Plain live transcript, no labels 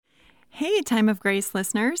Hey, Time of Grace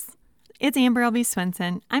listeners. It's Amber Elby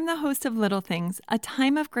Swenson. I'm the host of Little Things, a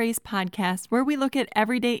Time of Grace podcast where we look at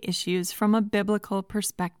everyday issues from a biblical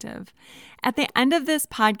perspective. At the end of this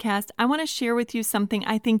podcast, I want to share with you something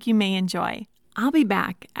I think you may enjoy. I'll be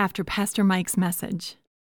back after Pastor Mike's message.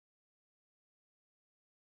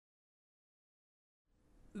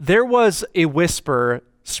 There was a whisper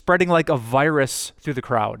spreading like a virus through the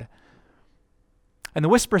crowd. And the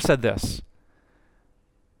whisper said this: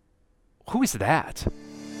 "Who is that?"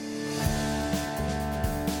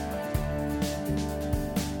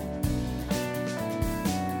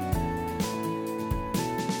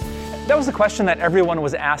 That was the question that everyone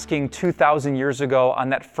was asking 2,000 years ago on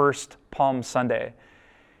that first Palm Sunday.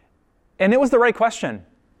 And it was the right question.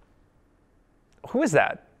 Who is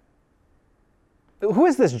that? Who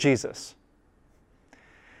is this Jesus?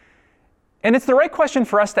 And it's the right question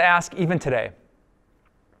for us to ask even today.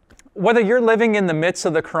 Whether you're living in the midst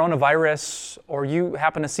of the coronavirus or you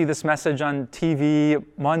happen to see this message on TV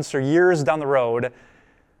months or years down the road,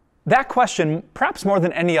 that question, perhaps more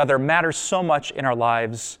than any other, matters so much in our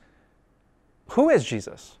lives. Who is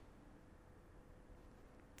Jesus?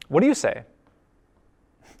 What do you say?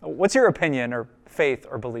 What's your opinion or faith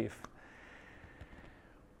or belief?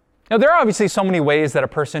 Now, there are obviously so many ways that a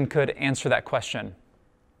person could answer that question.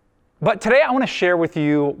 But today I want to share with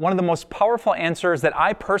you one of the most powerful answers that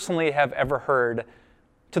I personally have ever heard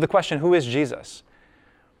to the question, who is Jesus?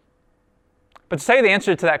 But to say the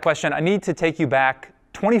answer to that question, I need to take you back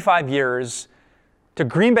 25 years to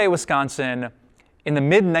Green Bay, Wisconsin in the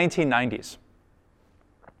mid-1990s.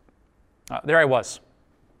 There I was.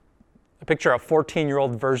 A picture of a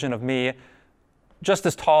 14-year-old version of me, just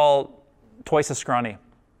as tall, twice as scrawny.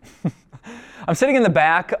 I'm sitting in the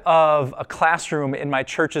back of a classroom in my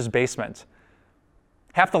church's basement.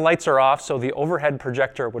 Half the lights are off, so the overhead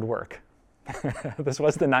projector would work. This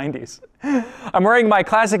was the 90s. I'm wearing my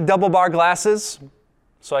classic double bar glasses,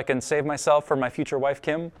 so I can save myself for my future wife,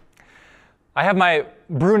 Kim. I have my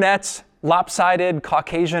brunette, lopsided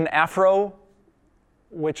Caucasian afro,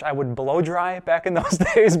 which I would blow dry back in those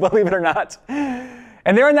days, believe it or not.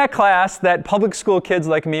 And there in that class that public school kids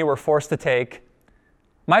like me were forced to take,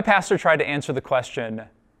 my pastor tried to answer the question,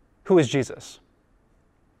 who is Jesus?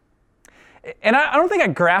 And I don't think I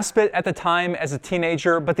grasped it at the time as a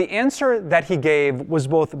teenager, but the answer that he gave was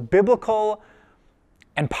both biblical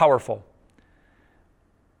and powerful.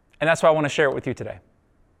 And that's why I want to share it with you today.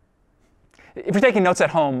 If you're taking notes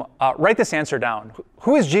at home, write this answer down.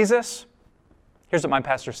 Who is Jesus? Here's what my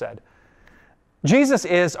pastor said. Jesus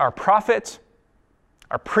is our prophet,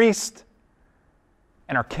 our priest,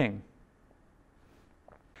 and our king.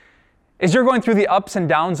 As you're going through the ups and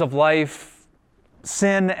downs of life,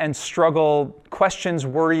 sin and struggle, questions,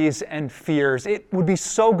 worries, and fears, it would be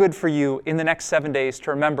so good for you in the next 7 days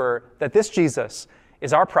to remember that this Jesus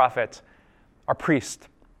is our prophet, our priest,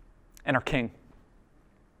 and our king.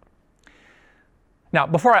 Now,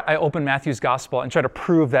 before I open Matthew's gospel and try to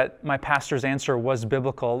prove that my pastor's answer was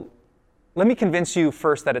biblical, let me convince you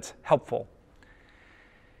first that it's helpful.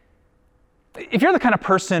 If you're the kind of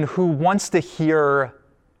person who wants to hear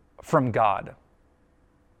from God,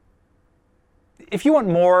 if you want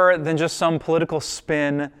more than just some political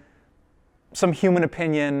spin, some human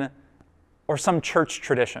opinion, or some church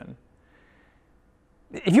tradition,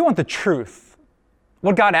 if you want the truth,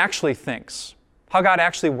 what God actually thinks, how God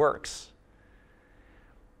actually works,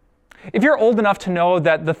 if you're old enough to know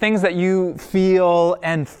that the things that you feel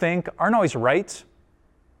and think aren't always right,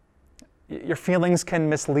 your feelings can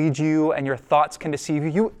mislead you and your thoughts can deceive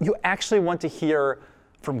you, you actually want to hear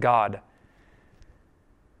from God,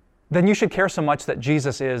 then you should care so much that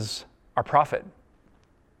Jesus is our prophet.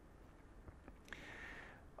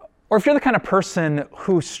 Or if you're the kind of person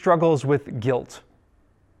who struggles with guilt,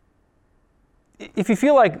 if you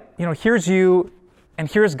feel like, here's you and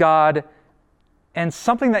here's God, and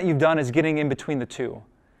something that you've done is getting in between the two.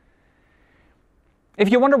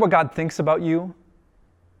 If you wonder what God thinks about you,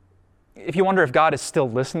 if you wonder if God is still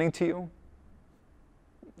listening to you,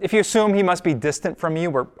 if you assume he must be distant from you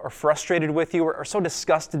or frustrated with you or so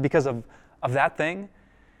disgusted because of that thing,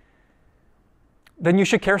 then you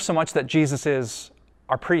should care so much that Jesus is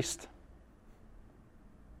our priest.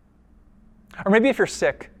 Or maybe if you're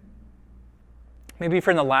sick, maybe if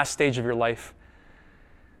you're in the last stage of your life,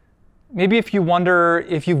 maybe if you wonder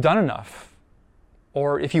if you've done enough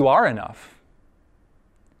or if you are enough.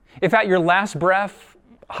 If at your last breath,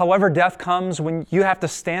 however death comes, when you have to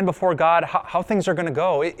stand before God, how things are going to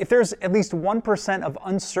go. If there's at least 1% of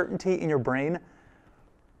uncertainty in your brain,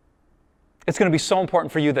 it's going to be so important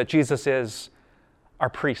for you that Jesus is our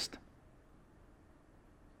priest.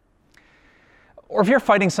 Or if you're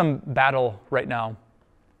fighting some battle right now,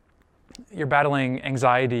 you're battling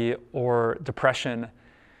anxiety or depression,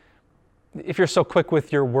 if you're so quick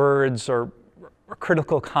with your words or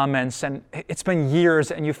critical comments, and it's been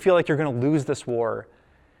years and you feel like you're going to lose this war,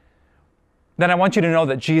 then I want you to know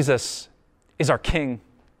that Jesus is our King.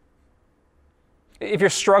 If you're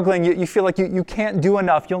struggling, you feel like you can't do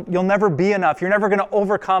enough, you'll never be enough, you're never going to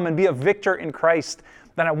overcome and be a victor in Christ,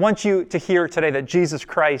 then I want you to hear today that Jesus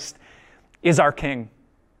Christ is our King.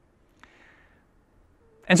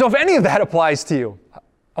 And so if any of that applies to you,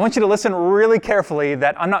 I want you to listen really carefully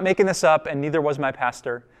that I'm not making this up, and neither was my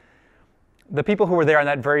pastor. The people who were there on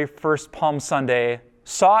that very first Palm Sunday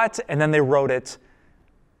saw it, and then they wrote it,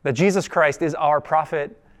 that Jesus Christ is our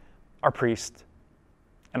prophet, our priest,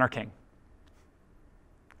 and our King.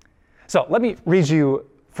 So let me read you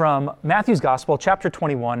from Matthew's Gospel, chapter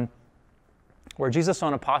 21, where Jesus'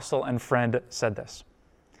 own apostle and friend said this.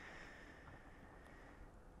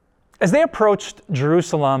 As they approached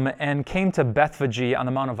Jerusalem and came to Bethphage on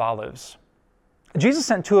the Mount of Olives, Jesus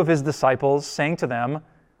sent two of his disciples, saying to them,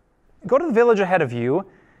 "Go to the village ahead of you,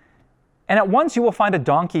 and at once you will find a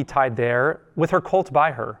donkey tied there with her colt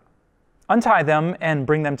by her. Untie them and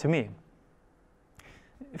bring them to me.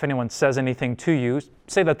 If anyone says anything to you,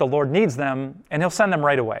 say that the Lord needs them, and he'll send them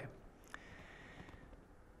right away."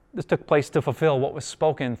 This took place to fulfill what was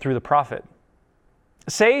spoken through the prophet.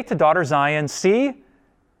 "Say to daughter Zion, see,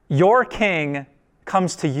 your king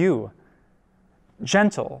comes to you,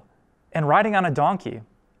 gentle and riding on a donkey,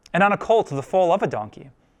 and on a colt, the foal of a donkey."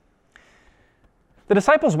 The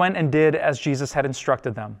disciples went and did as Jesus had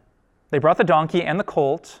instructed them. They brought the donkey and the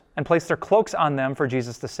colt and placed their cloaks on them for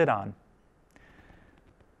Jesus to sit on.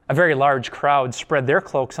 A very large crowd spread their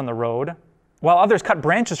cloaks on the road, while others cut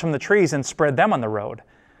branches from the trees and spread them on the road.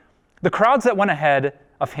 The crowds that went ahead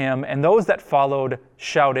of him and those that followed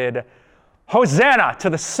shouted, "Hosanna to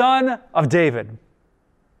the Son of David!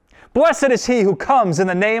 Blessed is he who comes in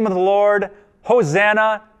the name of the Lord!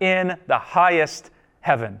 Hosanna in the highest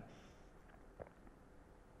heaven!"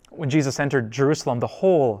 When Jesus entered Jerusalem, the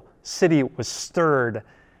whole city was stirred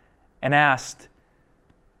and asked,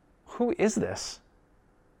 "Who is this?"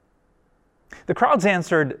 The crowds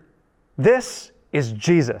answered, "This is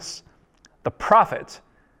Jesus, the prophet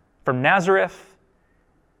from Nazareth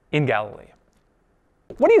in Galilee."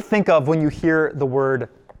 What do you think of when you hear the word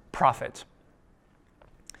prophet?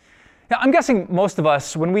 Now, I'm guessing most of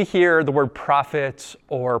us, when we hear the word prophet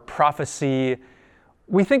or prophecy,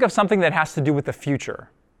 we think of something that has to do with the future.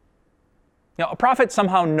 A prophet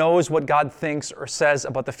somehow knows what God thinks or says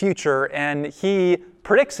about the future, and he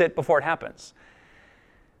predicts it before it happens.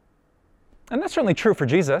 And that's certainly true for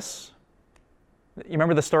Jesus. You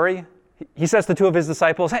remember the story? He says to two of his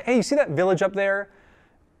disciples, hey, you see that village up there?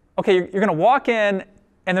 Okay, you're going to walk in,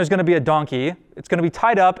 and there's going to be a donkey. It's going to be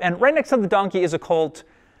tied up, and right next to the donkey is a colt.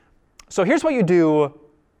 So here's what you do.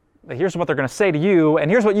 Here's what they're going to say to you,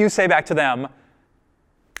 and here's what you say back to them.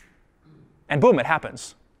 And boom, it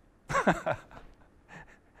happens.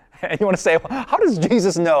 And you want to say, well, how does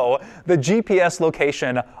Jesus know the GPS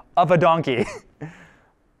location of a donkey?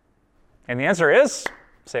 And the answer is,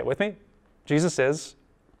 say it with me, Jesus is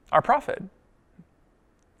our prophet.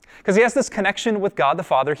 Because he has this connection with God the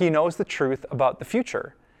Father. He knows the truth about the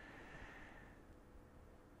future.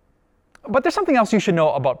 But there's something else you should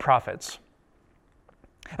know about prophets.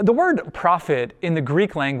 The word prophet in the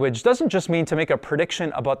Greek language doesn't just mean to make a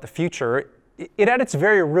prediction about the future. It at its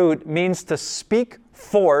very root means to speak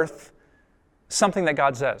forth something that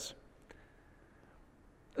God says.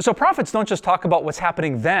 So prophets don't just talk about what's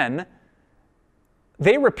happening then.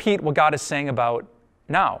 They repeat what God is saying about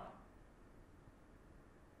now.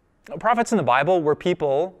 Prophets in the Bible were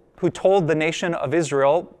people who told the nation of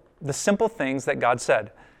Israel the simple things that God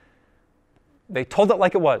said. They told it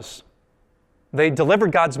like it was. They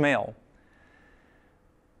delivered God's mail.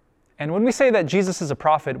 And when we say that Jesus is a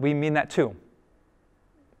prophet, we mean that too.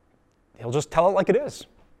 He'll just tell it like it is.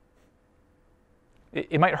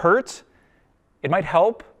 It might hurt. It might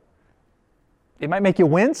help. It might make you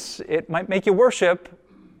wince. It might make you worship.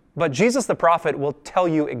 But Jesus the prophet will tell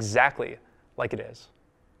you exactly like it is.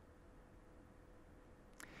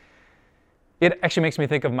 It actually makes me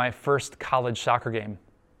think of my first college soccer game.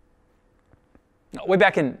 Way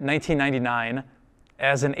back in 1999,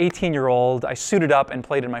 as an 18-year-old, I suited up and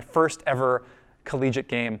played in my first ever collegiate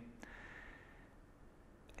game.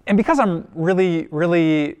 And because I'm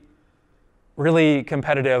really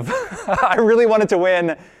competitive, I really wanted to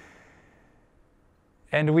win,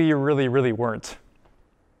 and we really weren't.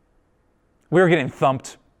 We were getting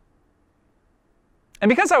thumped. And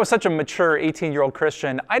because I was such a mature 18-year-old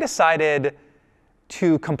Christian, I decided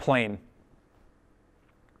to complain.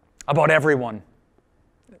 about everyone.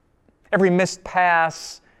 Every missed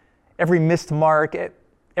pass, every missed mark,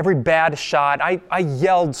 every bad shot. I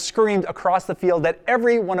yelled, screamed across the field at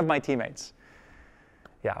every one of my teammates.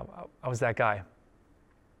 Yeah, I was that guy.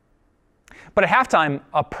 But at halftime,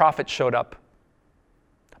 a prophet showed up,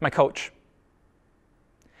 my coach,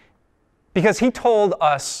 because he told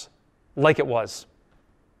us like it was.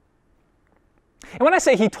 And when I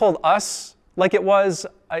say he told us like it was,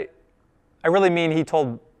 I really mean he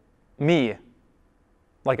told me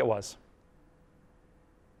like it was.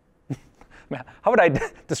 How would I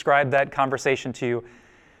describe that conversation to you?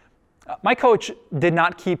 My coach did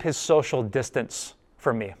not keep his social distance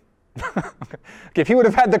from me. If he would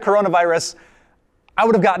have had the coronavirus, I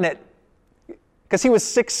would have gotten it. Because he was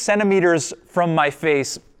 6 centimeters from my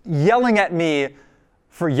face, yelling at me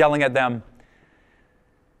for yelling at them.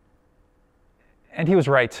 And he was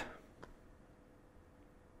right.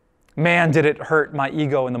 Man, did it hurt my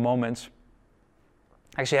ego in the moment.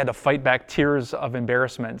 I actually had to fight back tears of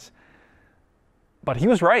embarrassment. But he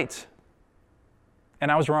was right.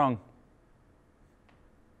 And I was wrong.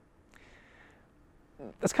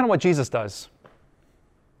 That's kind of what Jesus does.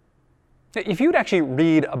 If you would actually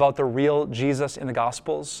read about the real Jesus in the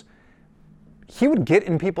Gospels, he would get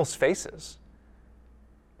in people's faces.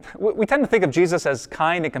 We tend to think of Jesus as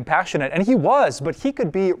kind and compassionate, and he was, but he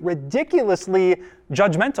could be ridiculously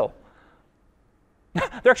judgmental. There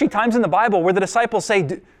are actually times in the Bible where the disciples say,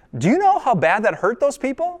 do you know how bad that hurt those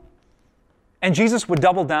people? And Jesus would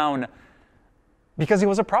double down because he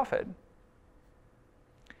was a prophet.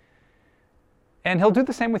 And he'll do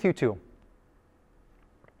the same with you too.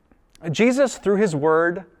 Jesus, through his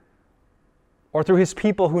word, or through his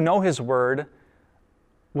people who know his word,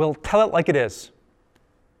 will tell it like it is.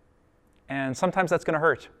 And sometimes that's going to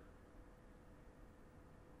hurt.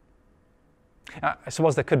 I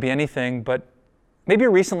suppose that could be anything, but maybe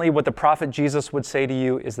recently what the prophet Jesus would say to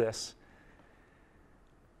you is this: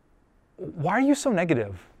 why are you so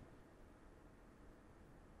negative?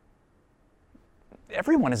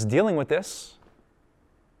 Everyone is dealing with this.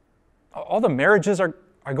 All the marriages are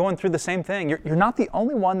going through the same thing. You're not the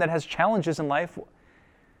only one that has challenges in life.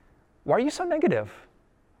 Why are you so negative?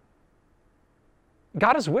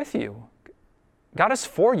 God is with you. God is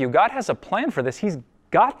for you. God has a plan for this. He's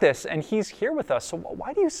got this, and he's here with us. So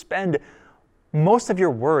why do you spend most of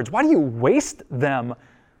your words? Why do you waste them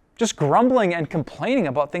just grumbling and complaining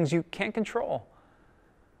about things you can't control?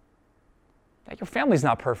 Your family's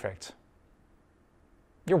not perfect.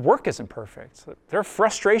 Your work isn't perfect. There are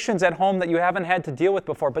frustrations at home that you haven't had to deal with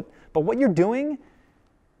before, but what you're doing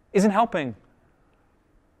isn't helping.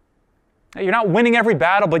 You're not winning every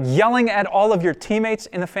battle, but yelling at all of your teammates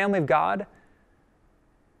in the family of God,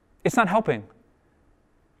 it's not helping.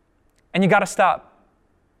 And you got to stop.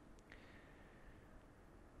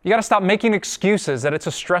 You got to stop making excuses that it's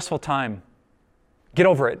a stressful time. Get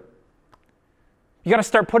over it. You got to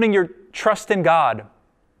start putting your trust in God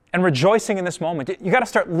and rejoicing in this moment. You got to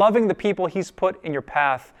start loving the people he's put in your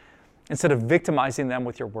path instead of victimizing them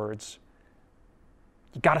with your words.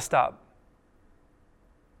 You got to stop.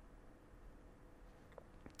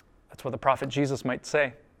 That's what the prophet Jesus might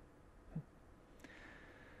say.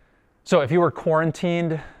 So if you were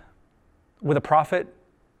quarantined with a prophet,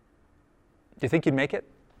 do you think you'd make it?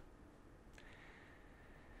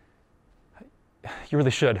 You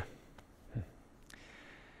really should.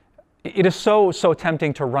 It is so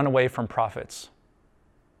tempting to run away from prophets.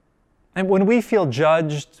 And when we feel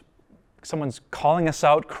judged, someone's calling us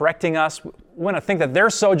out, correcting us, we want to think that they're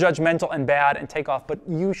so judgmental and bad and take off, but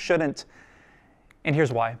you shouldn't. And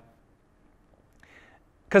here's why.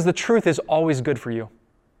 Because the truth is always good for you.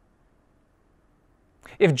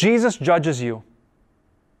 If Jesus judges you,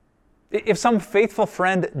 if some faithful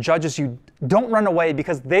friend judges you, don't run away,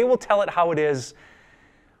 because they will tell it how it is.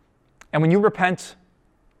 And when you repent,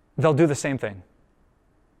 they'll do the same thing.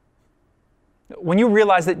 When you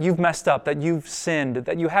realize that you've messed up, that you've sinned,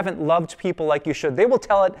 that you haven't loved people like you should, they will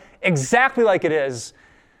tell it exactly like it is,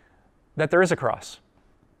 that there is a cross,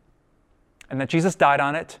 and that Jesus died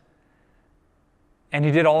on it, and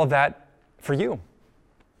he did all of that for you.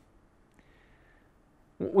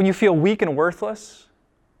 When you feel weak and worthless,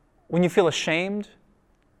 when you feel ashamed,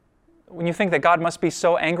 when you think that God must be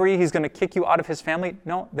so angry he's going to kick you out of his family,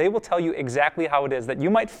 no, they will tell you exactly how it is, that you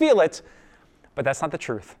might feel it, but that's not the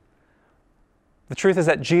truth. The truth is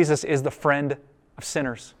that Jesus is the friend of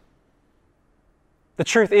sinners. The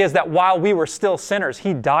truth is that while we were still sinners,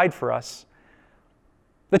 he died for us.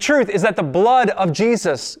 The truth is that the blood of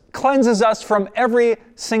Jesus cleanses us from every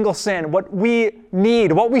single sin. What we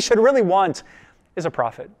need, what we should really want, is a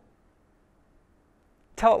prophet.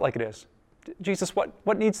 Tell it like it is. Jesus,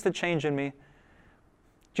 what needs to change in me?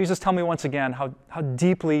 Jesus, tell me once again how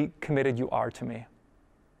deeply committed you are to me.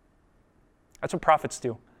 That's what prophets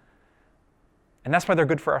do. And that's why they're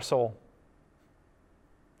good for our soul.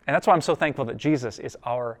 And that's why I'm so thankful that Jesus is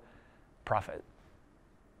our prophet.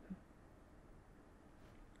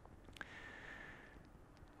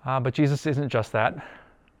 But Jesus isn't just that. Do you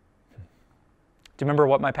remember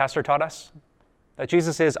what my pastor taught us? That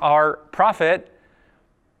Jesus is our prophet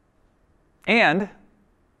and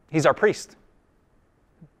he's our priest.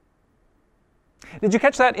 Did you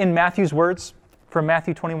catch that in Matthew's words from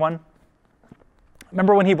Matthew 21?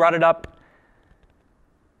 Remember when he brought it up?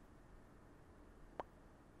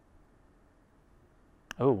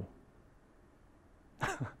 Oh.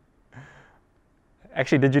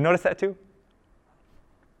 Actually, did you notice that too?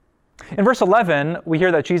 In verse 11, we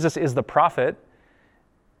hear that Jesus is the prophet.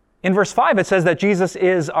 In verse 5, it says that Jesus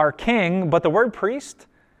is our king, but the word priest,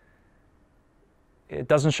 it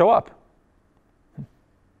doesn't show up.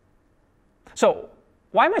 So,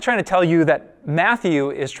 why am I trying to tell you that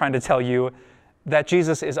Matthew is trying to tell you that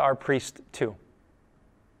Jesus is our priest too?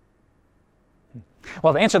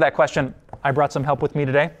 Well, to answer that question, I brought some help with me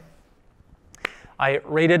today. I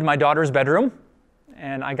raided my daughter's bedroom,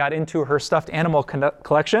 and I got into her stuffed animal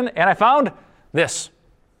collection, and I found this.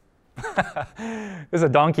 This is a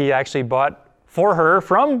donkey I actually bought for her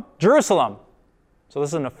from Jerusalem. So this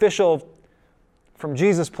is an official from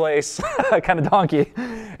Jesus' place kind of donkey.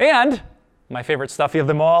 And my favorite stuffy of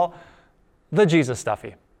them all, the Jesus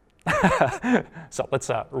stuffy. So let's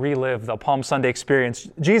relive the Palm Sunday experience.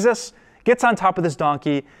 Jesus gets on top of this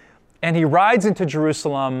donkey, and he rides into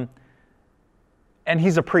Jerusalem, and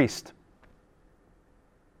he's a priest.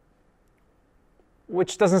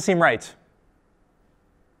 Which doesn't seem right.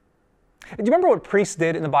 Do you remember what priests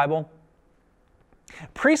did in the Bible?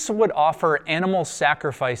 Priests would offer animal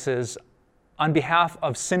sacrifices on behalf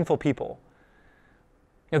of sinful people.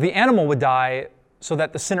 The animal would die so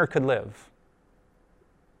that the sinner could live.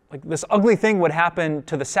 Like this ugly thing would happen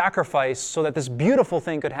to the sacrifice so that this beautiful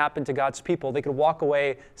thing could happen to God's people. They could walk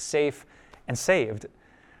away safe and saved.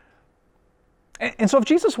 And so if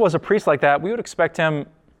Jesus was a priest like that, we would expect him,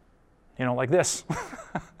 like this,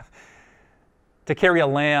 to carry a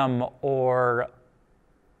lamb or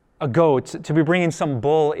a goat, to be bringing some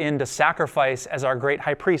bull in to sacrifice as our great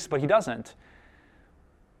high priest, but he doesn't.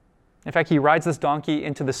 In fact, he rides this donkey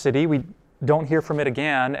into the city. We don't hear from it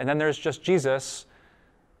again, and then there's just Jesus,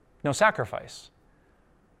 no sacrifice.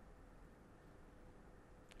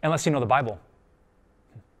 Unless you know the Bible.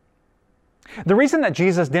 The reason that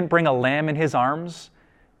Jesus didn't bring a lamb in his arms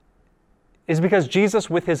is because Jesus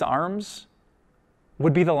with his arms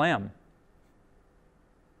would be the lamb.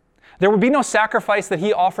 There would be no sacrifice that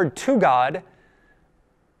he offered to God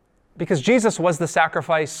because Jesus was the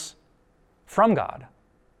sacrifice from God.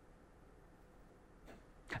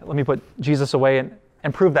 Let me put Jesus away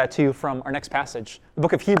and prove that to you from our next passage. The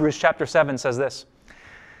book of Hebrews chapter 7 says this.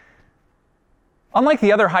 Unlike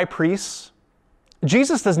the other high priests,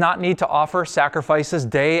 Jesus does not need to offer sacrifices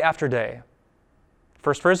day after day.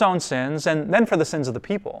 First for his own sins and then for the sins of the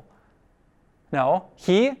people. No,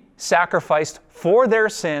 he sacrificed for their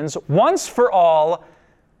sins once for all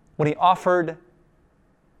when he offered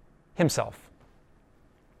himself.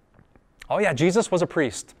 Oh yeah, Jesus was a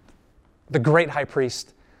priest, the great high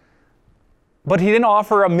priest. But he didn't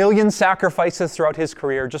offer 1,000,000 sacrifices throughout his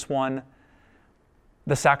career, just one,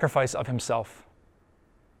 the sacrifice of himself.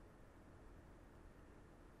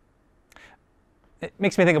 It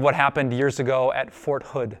makes me think of what happened years ago at Fort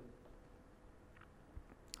Hood.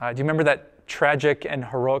 Do you remember that tragic and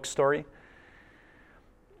heroic story?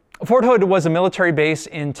 Fort Hood was a military base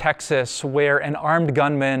in Texas where an armed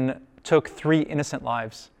gunman took 3 innocent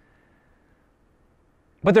lives.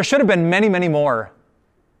 But there should have been many, many more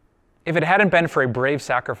if it hadn't been for a brave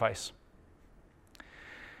sacrifice.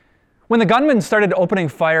 When the gunman started opening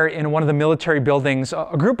fire in one of the military buildings,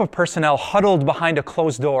 a group of personnel huddled behind a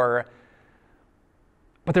closed door.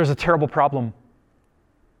 But there was a terrible problem.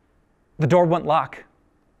 The door wouldn't lock.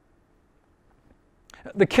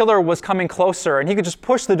 The killer was coming closer, and he could just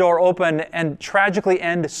push the door open and tragically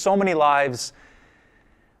end so many lives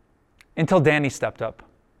until Danny stepped up.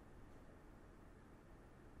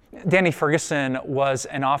 Danny Ferguson was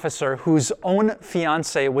an officer whose own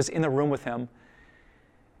fiancée was in the room with him.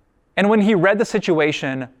 And when he read the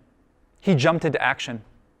situation, he jumped into action.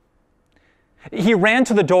 He ran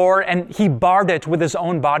to the door and he barred it with his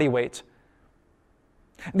own body weight.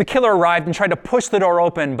 The killer arrived and tried to push the door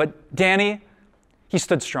open, but Danny, he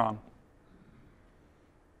stood strong.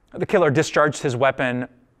 The killer discharged his weapon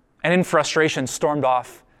and in frustration stormed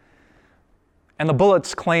off. And the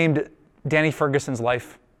bullets claimed Danny Ferguson's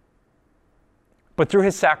life. But through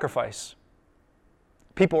his sacrifice,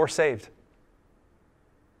 people were saved.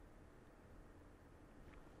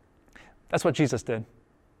 That's what Jesus did.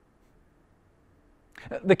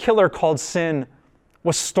 The killer called sin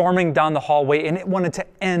was storming down the hallway, and it wanted to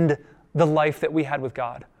end the life that we had with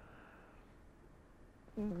God.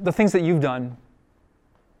 The things that you've done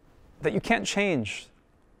that you can't change,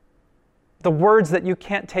 the words that you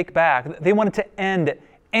can't take back, they wanted to end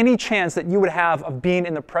any chance that you would have of being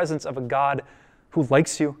in the presence of a God who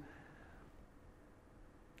likes you.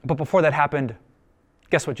 But before that happened,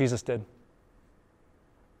 guess what Jesus did?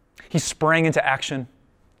 He sprang into action.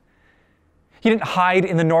 He didn't hide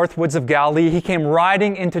in the north woods of Galilee. He came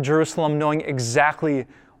riding into Jerusalem knowing exactly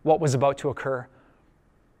what was about to occur.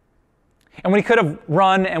 And when he could have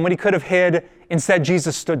run and when he could have hid, instead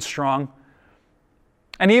Jesus stood strong.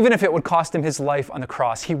 And even if it would cost him his life on the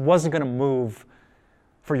cross, he wasn't going to move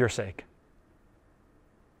for your sake.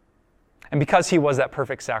 And because he was that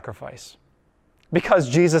perfect sacrifice, because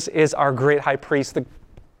Jesus is our great high priest,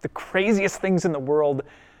 the craziest things in the world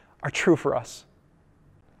are true for us.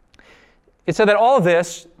 It said that all of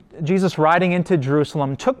this, Jesus riding into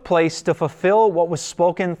Jerusalem, took place to fulfill what was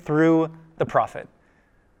spoken through the prophet.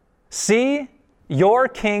 See, your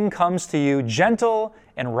king comes to you, gentle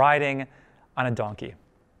and riding on a donkey.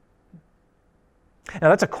 Now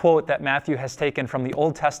that's a quote that Matthew has taken from the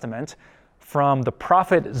Old Testament, from the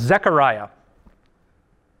prophet Zechariah.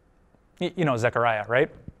 You know Zechariah, right?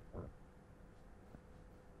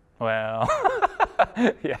 Well,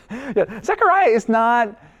 yeah. Zechariah is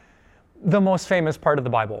not the most famous part of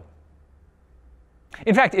the Bible.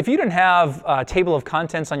 In fact, if you didn't have a table of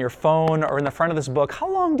contents on your phone or in the front of this book, how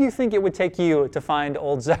long do you think it would take you to find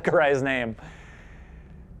old Zechariah's name?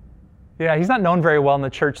 Yeah, he's not known very well in the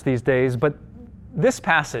church these days, but this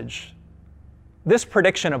passage, this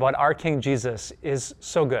prediction about our King Jesus is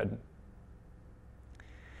so good.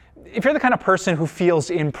 If you're the kind of person who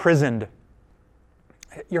feels imprisoned,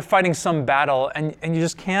 you're fighting some battle and you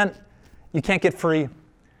just can't get free.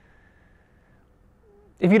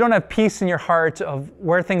 If you don't have peace in your heart of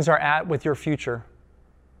where things are at with your future,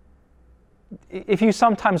 if you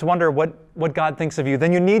sometimes wonder what God thinks of you,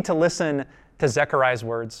 then you need to listen to Zechariah's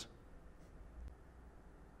words.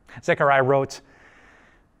 Zechariah wrote,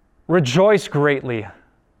 "Rejoice greatly,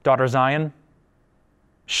 daughter Zion.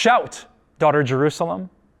 Shout, daughter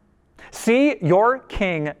Jerusalem. See, your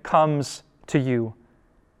king comes to you,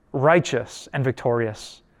 righteous and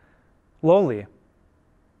victorious, lowly,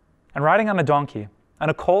 and riding on a donkey, and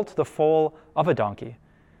a colt the foal of a donkey.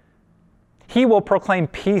 He will proclaim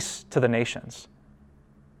peace to the nations.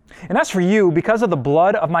 And as for you, because of the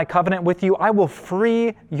blood of my covenant with you, I will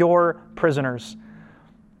free your prisoners.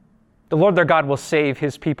 The Lord their God will save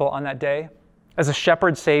his people on that day, as a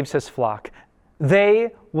shepherd saves his flock.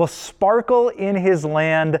 They will sparkle in his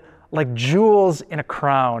land like jewels in a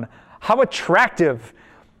crown. How attractive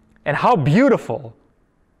and how beautiful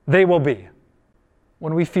they will be."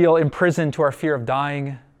 When we feel imprisoned to our fear of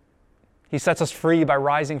dying, he sets us free by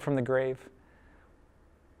rising from the grave.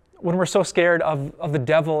 When we're so scared of the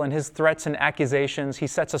devil and his threats and accusations, he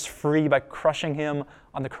sets us free by crushing him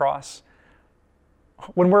on the cross.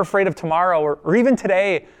 When we're afraid of tomorrow or even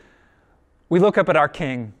today, we look up at our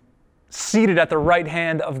King, seated at the right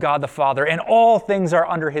hand of God the Father, and all things are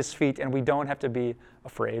under his feet, and we don't have to be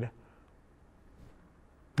afraid.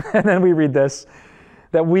 And then we read this,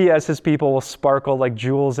 that we as his people will sparkle like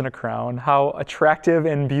jewels in a crown. How attractive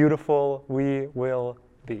and beautiful we will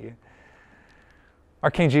be.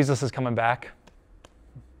 Our King Jesus is coming back.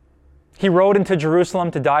 He rode into Jerusalem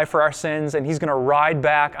to die for our sins, and he's going to ride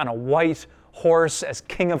back on a white horse as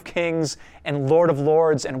King of Kings and Lord of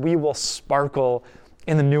Lords, and we will sparkle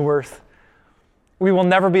in the new earth. We will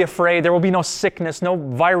never be afraid. There will be no sickness, no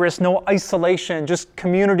virus, no isolation, just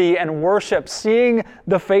community and worship, seeing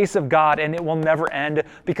the face of God, and it will never end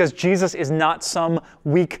because Jesus is not some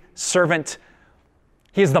weak servant.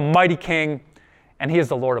 He is the mighty King, and he is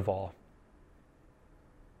the Lord of all.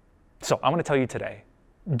 So I want to tell you today,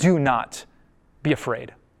 do not be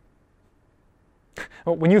afraid.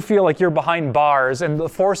 When you feel like you're behind bars and the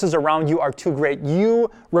forces around you are too great,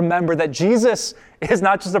 you remember that Jesus is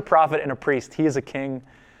not just a prophet and a priest. He is a king,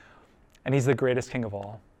 and he's the greatest king of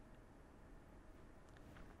all.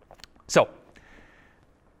 So,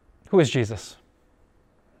 who is Jesus?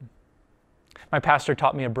 My pastor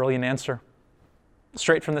taught me a brilliant answer,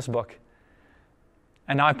 straight from this book,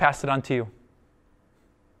 and now I've passed it on to you.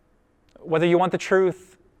 Whether you want the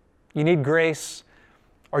truth, you need grace,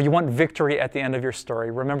 or you want victory at the end of your story,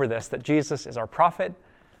 remember this, that Jesus is our prophet,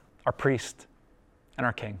 our priest, and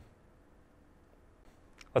our king.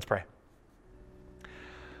 Let's pray.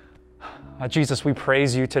 Jesus, we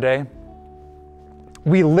praise you today.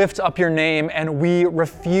 We lift up your name and we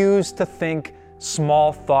refuse to think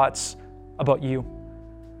small thoughts about you.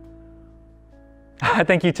 I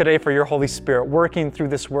thank you today for your Holy Spirit working through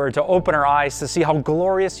this word to open our eyes to see how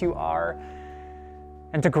glorious you are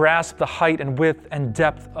and to grasp the height and width and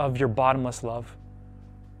depth of your bottomless love.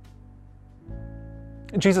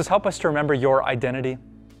 Jesus, help us to remember your identity.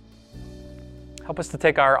 Help us to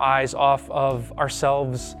take our eyes off of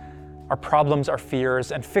ourselves, our problems, our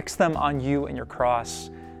fears, and fix them on you and your cross,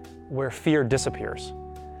 where fear disappears.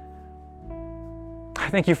 I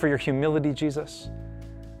thank you for your humility, Jesus.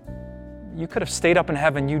 You could have stayed up in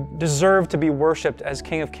heaven. You deserve to be worshiped as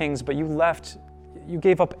King of Kings, but you left. You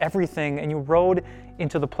gave up everything and you rode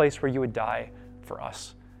into the place where you would die for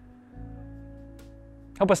us.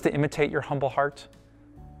 Help us to imitate your humble heart.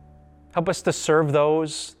 Help us to serve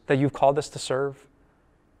those that you've called us to serve.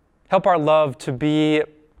 Help our love to be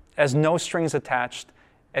as no strings attached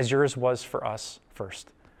as yours was for us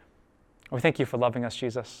first. We thank you for loving us,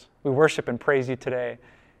 Jesus. We worship and praise you today,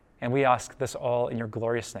 and we ask this all in your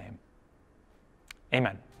glorious name.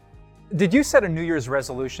 Amen. Did you set a New Year's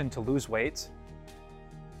resolution to lose weight?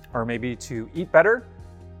 Or maybe to eat better?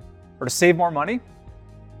 Or to save more money?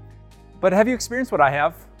 But have you experienced what I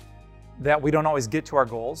have? That we don't always get to our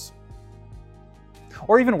goals?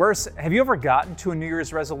 Or even worse, have you ever gotten to a New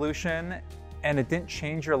Year's resolution and it didn't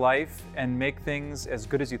change your life and make things as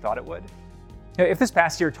good as you thought it would? If this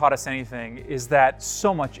past year taught us anything, is that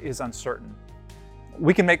so much is uncertain.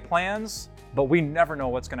 We can make plans, but we never know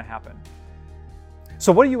what's going to happen.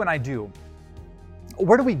 So what do you and I do?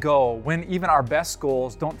 Where do we go when even our best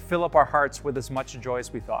goals don't fill up our hearts with as much joy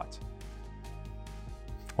as we thought?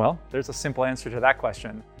 Well, there's a simple answer to that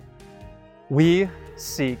question. We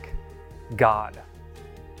seek God.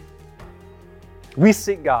 We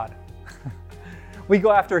seek God. We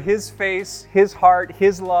go after His face, His heart,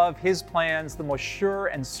 His love, His plans, the most sure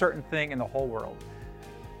and certain thing in the whole world.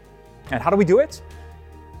 And how do we do it?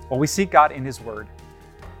 Well, we seek God in His Word.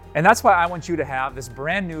 And that's why I want you to have this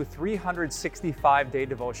brand new 365-day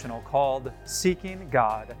devotional called Seeking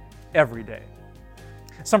God Every Day.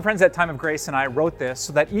 Some friends at Time of Grace and I wrote this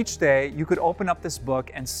so that each day you could open up this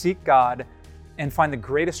book and seek God and find the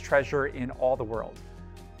greatest treasure in all the world.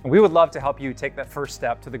 And we would love to help you take that first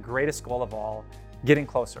step to the greatest goal of all, getting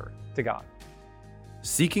closer to God.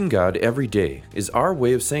 Seeking God Every Day is our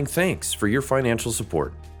way of saying thanks for your financial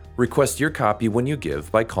support. Request your copy when you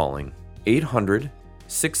give by calling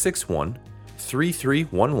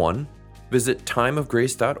 800-661-3311, visit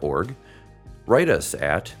timeofgrace.org, write us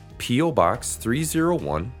at P.O. Box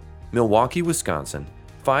 301, Milwaukee, Wisconsin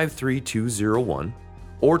 53201,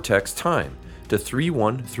 or text TIME to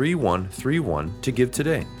 313131 to give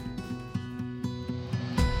today.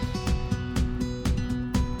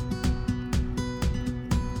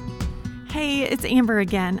 Hey, it's Amber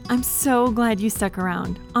again. I'm so glad you stuck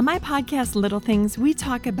around. On my podcast, Little Things, we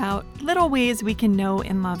talk about little ways we can know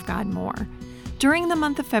and love God more. During the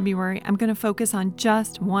month of February, I'm going to focus on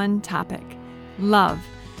just one topic, love,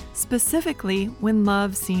 specifically when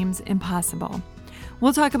love seems impossible.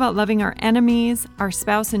 We'll talk about loving our enemies, our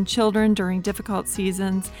spouse and children during difficult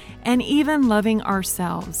seasons, and even loving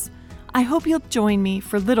ourselves. I hope you'll join me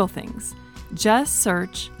for Little Things. Just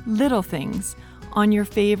search Little Things on your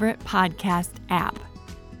favorite podcast app.